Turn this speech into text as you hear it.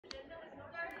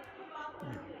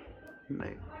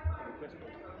نہیں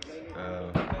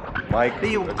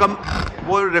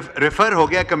وہ ریفر ہو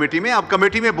گیا کمیٹی میں. اب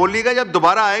کمیٹی میں بولیے گا, جب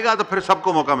دوبارہ آئے گا تو پھر سب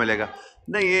کو موقع ملے گا.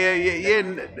 نہیں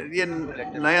یہ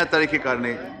نیا طریقہ کار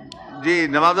نہیں. جی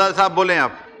نوابزادہ صاحب بولیں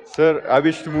آپ. Sir, I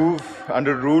wish to move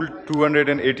under Rule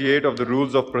 288 of the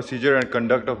Rules of Procedure and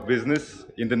Conduct of Business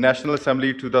in the National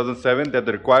Assembly 2007 that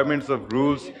the requirements of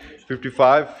Rules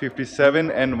 55, 57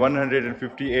 and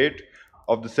 158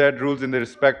 of the said rules in the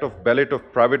respect of ballot of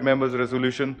private members'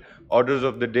 resolution, orders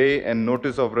of the day and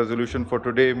notice of resolution for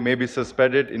today may be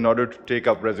suspended in order to take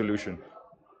up resolution.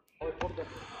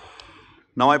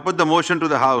 Now I put the motion to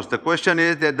the House. The question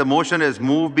is that the motion as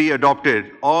moved be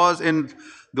adopted. All in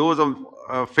those of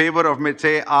favor of may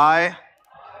say aye.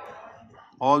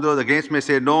 All those against may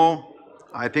say no.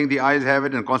 I think the ayes have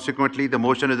it and consequently the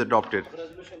motion is adopted.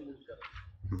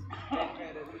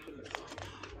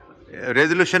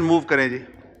 Resolution move kare ji.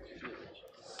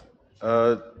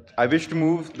 I wish to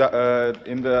move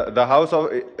the House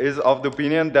is of the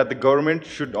opinion that the government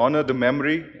should honor the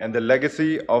memory and the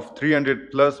legacy of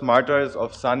 300 plus martyrs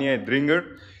of Saniya Darnagarh,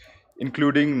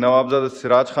 including Nawabzada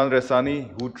Siraj Rئیسانی,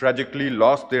 who tragically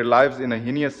lost their lives in a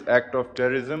heinous act of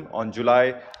terrorism on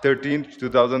July 13,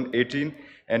 2018,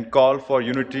 and call for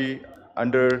unity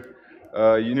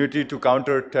to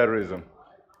counter terrorism.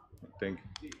 Thank you.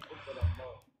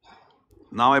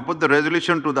 Now I put the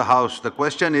resolution to the House. The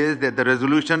question is that the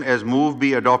resolution as moved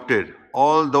be adopted.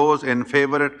 All those in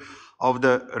favor of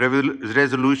the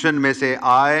resolution may say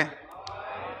aye.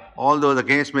 All those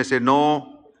against may say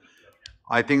no.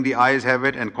 I think the ayes have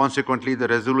it and consequently the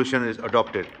resolution is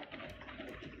adopted.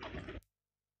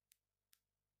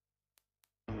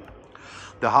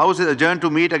 The House is adjourned to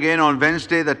meet again on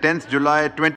Wednesday, the 10th July 2020.